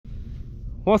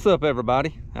What's up,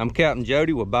 everybody? I'm Captain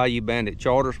Jody with Bayou Bandit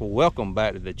Charters. Well, welcome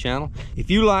back to the channel. If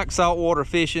you like saltwater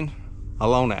fishing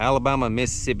along the Alabama and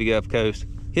Mississippi Gulf Coast,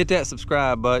 hit that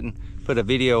subscribe button. Put a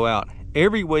video out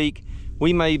every week.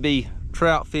 We may be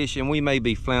trout fishing, we may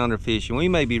be flounder fishing, we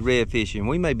may be red fishing,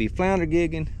 we may be flounder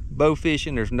gigging, bow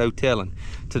fishing, there's no telling.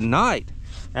 Tonight,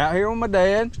 out here with my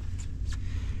dad,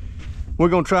 we're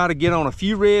gonna try to get on a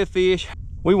few redfish.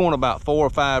 We want about 4 or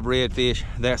 5 redfish.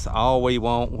 That's all we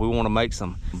want. We want to make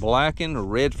some blackened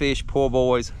redfish po'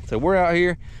 boys. So we're out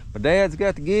here. My dad's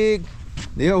got the gig,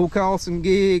 the old Carlson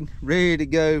gig, ready to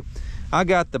go. I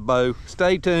got the bow.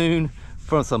 Stay tuned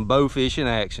for some bow fishing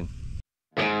action.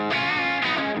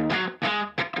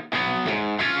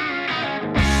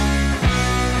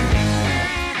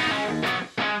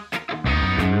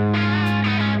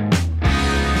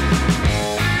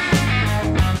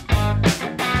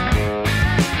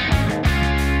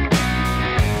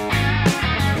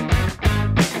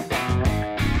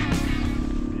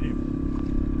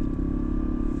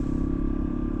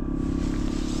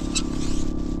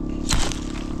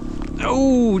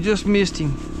 Oh, just missed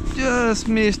him. Just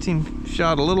missed him.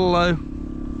 Shot a little low.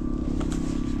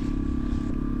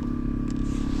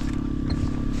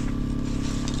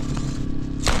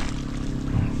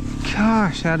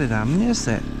 Gosh, how did I miss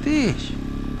that fish?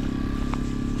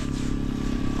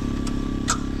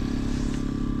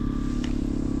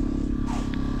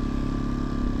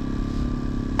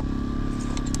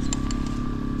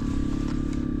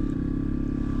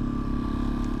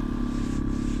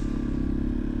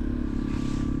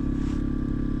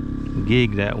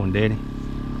 Gig that one, Daddy.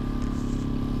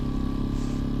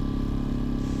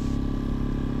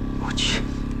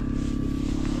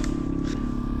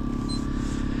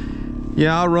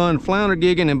 Yeah, I run flounder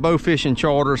gigging and bow fishing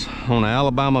charters on the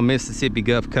Alabama, Mississippi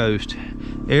Gulf Coast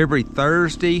every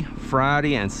Thursday,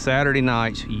 Friday, and Saturday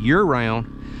nights year round.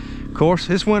 Of course,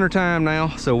 it's winter time now,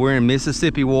 so we're in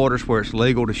Mississippi waters where it's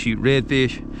legal to shoot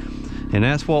redfish, and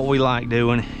that's what we like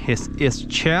doing. It's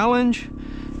challenge.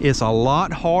 It's a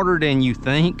lot harder than you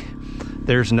think.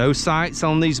 There's no sights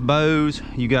on these bows.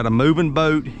 You got a moving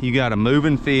boat, you got a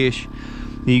moving fish,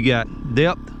 you got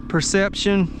depth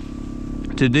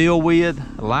perception to deal with,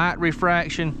 light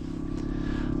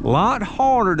refraction. A lot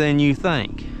harder than you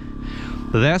think.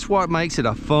 But that's what makes it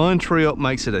a fun trip,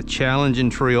 makes it a challenging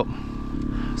trip.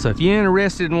 So if you're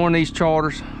interested in one of these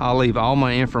charters, I'll leave all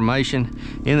my information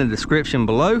in the description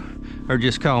below, or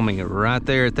just call me right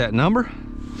there at that number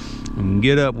and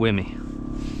get up with me.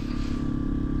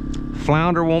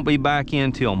 Flounder won't be back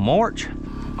in till March.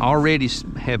 Already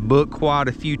have booked quite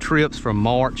a few trips for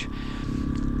March.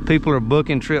 People are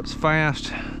booking trips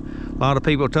fast. A lot of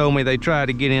people told me they tried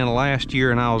to get in last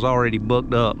year and I was already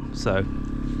booked up. So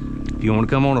if you want to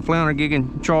come on a flounder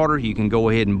gigging charter, you can go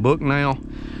ahead and book now.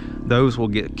 Those will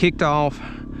get kicked off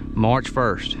March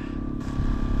 1st.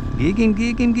 Gigging,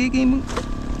 gigging, gigging.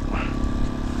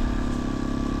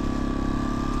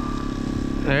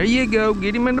 There you go.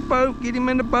 Get him in the boat. Get him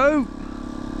in the boat.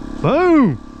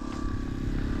 Boom.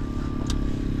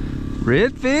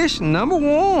 Redfish number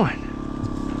 1.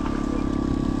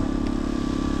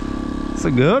 It's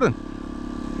a good one.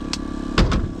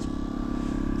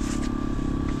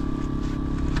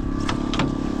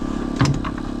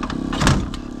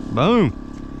 Boom.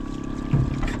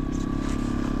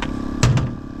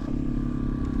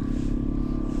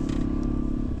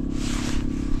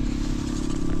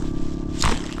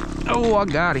 Oh, I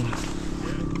got him.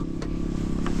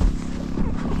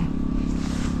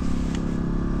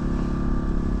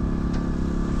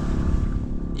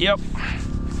 Yep.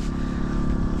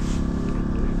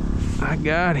 I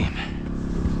got him.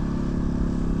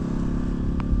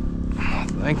 I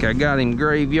think I got him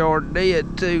graveyard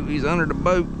dead too. He's under the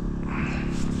boat.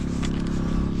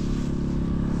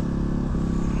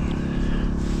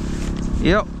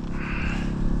 Yep.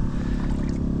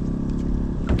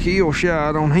 Kill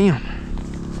shot on him.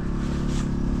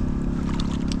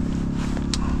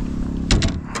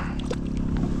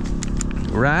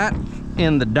 Right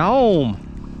in the dome.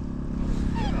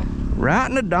 Right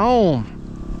in the dome.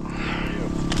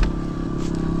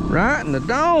 Right in the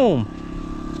dome.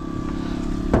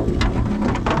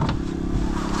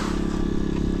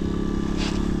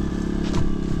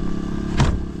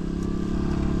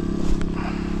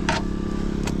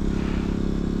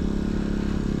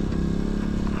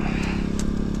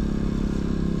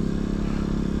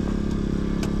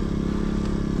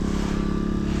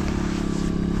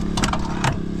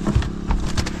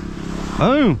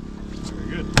 Boom.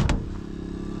 Very good.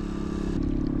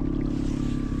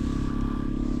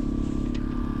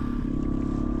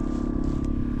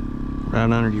 Right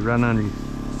under you, right under you.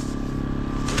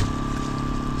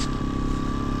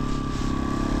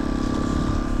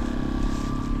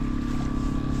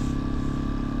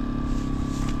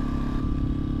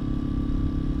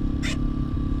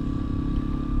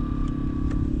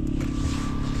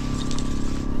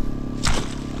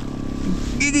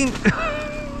 him.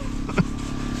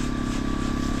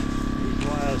 He's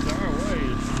wise our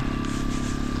ways.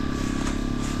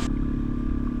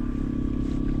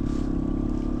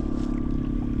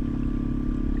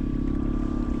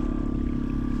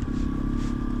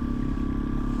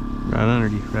 Right under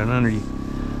you, right under you.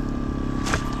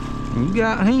 You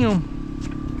got him.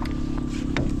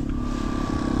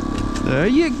 There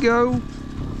you go.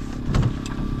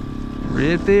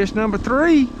 Redfish number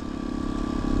 3.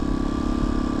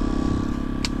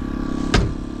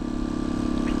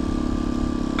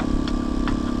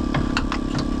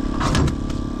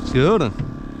 Good one.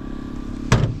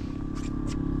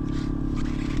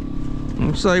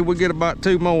 Let's say we get about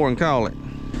 2 more and call it.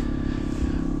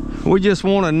 We just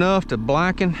want enough to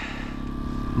blacken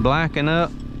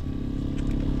up.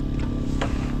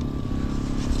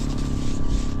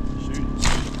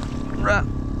 Right.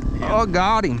 Oh, I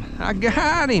got him. I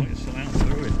got him.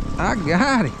 I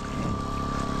got him.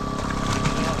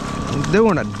 I'm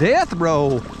doing a death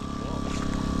roll.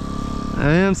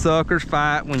 Them suckers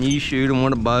fight when you shoot them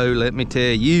with a bow, let me tell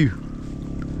you.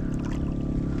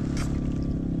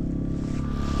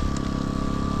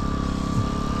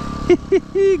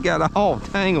 Got it all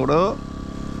tangled up.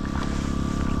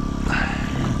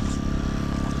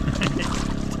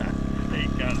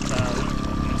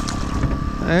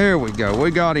 There we go. We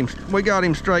got him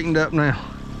straightened up now.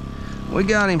 We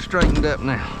got him straightened up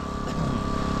now.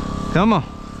 Come on.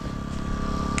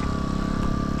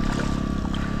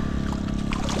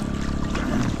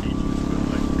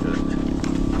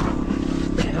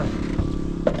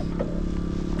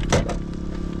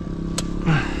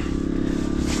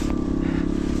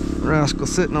 Rascal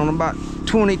sitting on about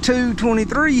 22,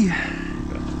 23. All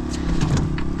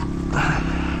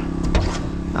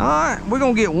right, we're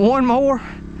gonna get 1 more.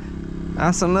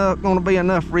 That's enough, gonna be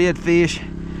enough redfish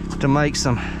to make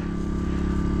some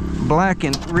black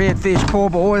and redfish poor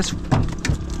boys,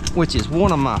 which is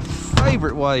one of my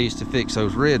favorite ways to fix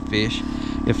those redfish.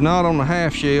 If not on the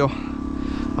half shell,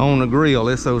 on the grill,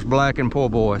 it's those black and poor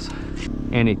boys.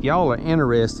 And if y'all are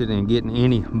interested in getting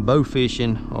any bow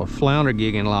fishing or flounder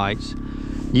gigging lights,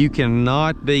 you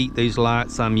cannot beat these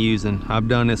lights I'm using. I've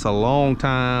done this a long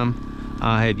time.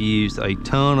 I have used a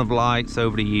ton of lights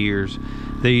over the years.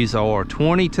 These are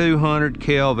 2200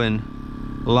 Kelvin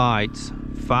lights,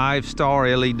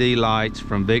 5-star LED lights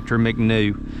from Victor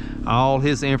McNew. All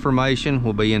his information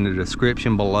will be in the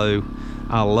description below.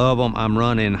 I love them. I'm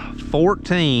running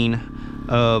 14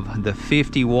 of the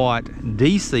 50-watt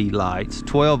DC lights,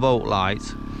 12-volt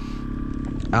lights.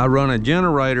 I run a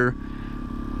generator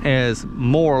as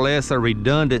more or less a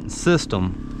redundant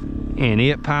system, and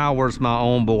it powers my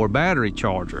onboard battery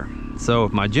charger. So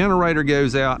if my generator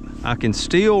goes out, I can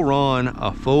still run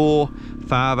a full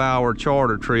 5-hour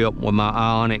charter trip with my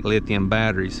ionic lithium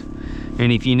batteries.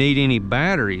 And if you need any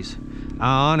batteries,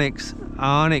 ionic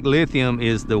lithium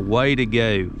is the way to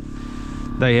go.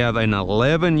 They have an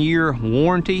 11-year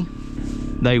warranty.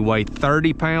 They weigh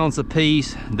 30 pounds a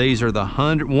piece. These are the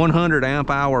 100 amp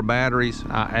hour batteries.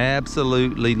 I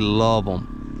absolutely love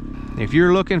them. If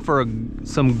you're looking for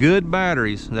some good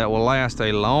batteries that will last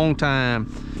a long time,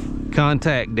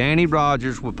 contact Danny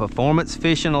Rogers with Performance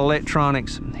Fishing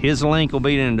Electronics. His link will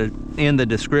be in the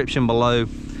description below.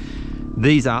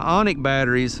 These ionic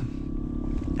batteries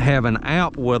have an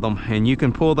app with them, and you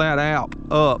can pull that app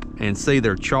up and see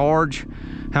their charge,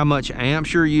 how much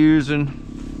amps you're using,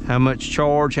 how much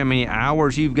charge, how many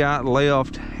hours you've got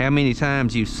left, how many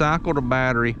times you cycled a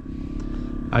battery.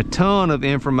 A ton of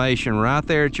information right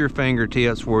there at your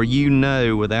fingertips, where you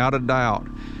know without a doubt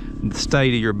the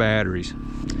state of your batteries.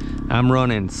 I'm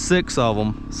running 6 of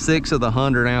them, 6 of the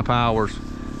 100 amp hours,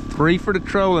 3 for the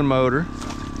trolling motor,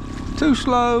 too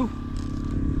slow,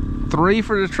 3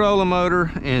 for the trolling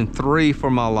motor, and 3 for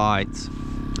my lights.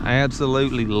 I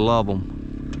absolutely love them.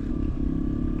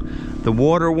 The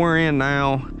water we're in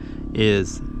now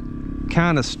is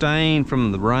kind of stained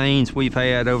from the rains we've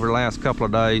had over the last couple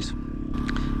of days.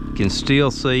 You can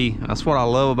still see, that's what I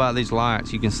love about these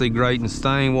lights. You can see great in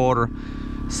stained water,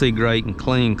 see great in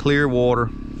clean, clear water.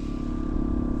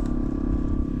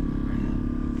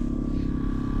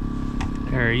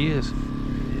 There he is.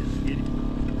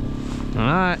 All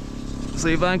right,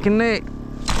 see if I can connect.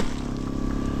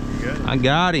 I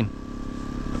got him.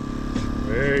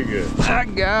 Very good. I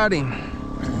got him.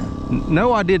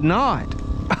 No, I did not.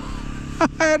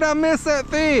 How did I miss that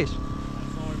fish?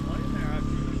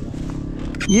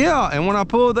 Yeah, and when I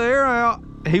pulled the air out,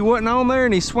 he wasn't on there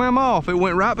and he swam off. It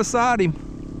went right beside him.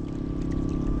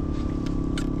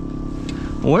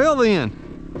 Well then,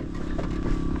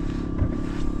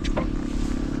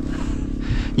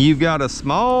 you've got a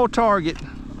small target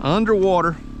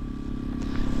underwater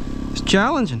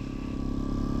challenging.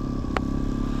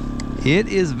 It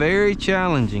is very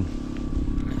challenging,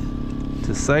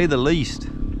 to say the least.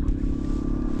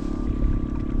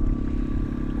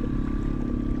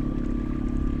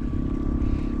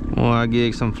 Well, I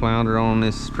gigged some flounder on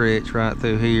this stretch right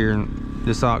through here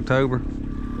this October.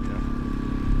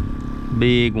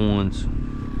 Big ones.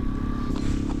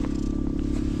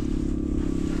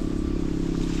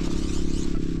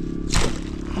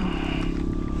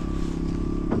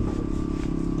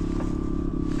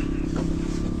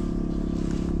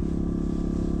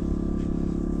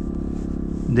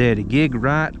 Daddy, gig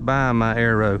right by my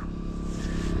arrow.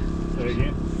 Say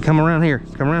again? Come around here,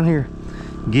 come around here.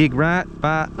 Gig right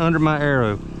by under my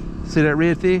arrow. See that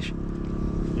redfish?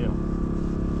 Yeah.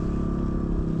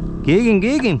 Gigging,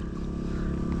 gigging.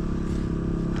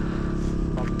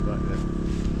 Probably like that.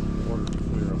 Water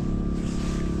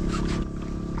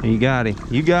clear. You got him,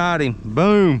 you got him.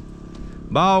 Boom,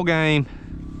 ball game.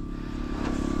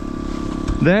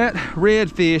 That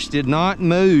redfish did not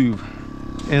move,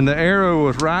 and the arrow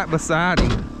was right beside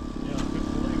him.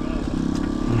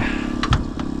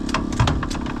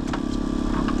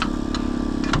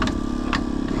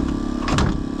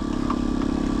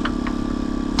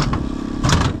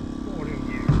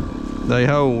 They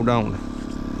hold, don't they?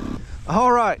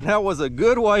 All right, that was a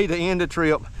good way to end the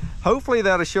trip. Hopefully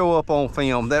that'll show up on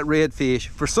film. That redfish,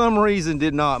 for some reason,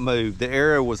 did not move. The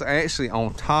arrow was actually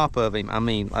on top of him. I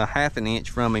mean, a half an inch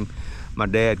from him. My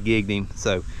dad gigged him.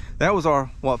 So that was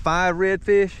our, what, 5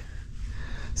 redfish?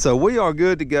 So we are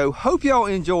good to go. Hope y'all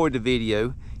enjoyed the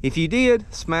video. If you did,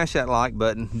 smash that like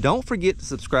button. Don't forget to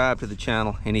subscribe to the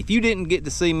channel. And if you didn't get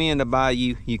to see me in the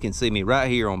Bayou, you can see me right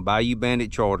here on Bayou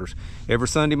Bandit Charters every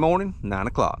Sunday morning, 9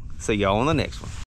 o'clock. See y'all on the next one.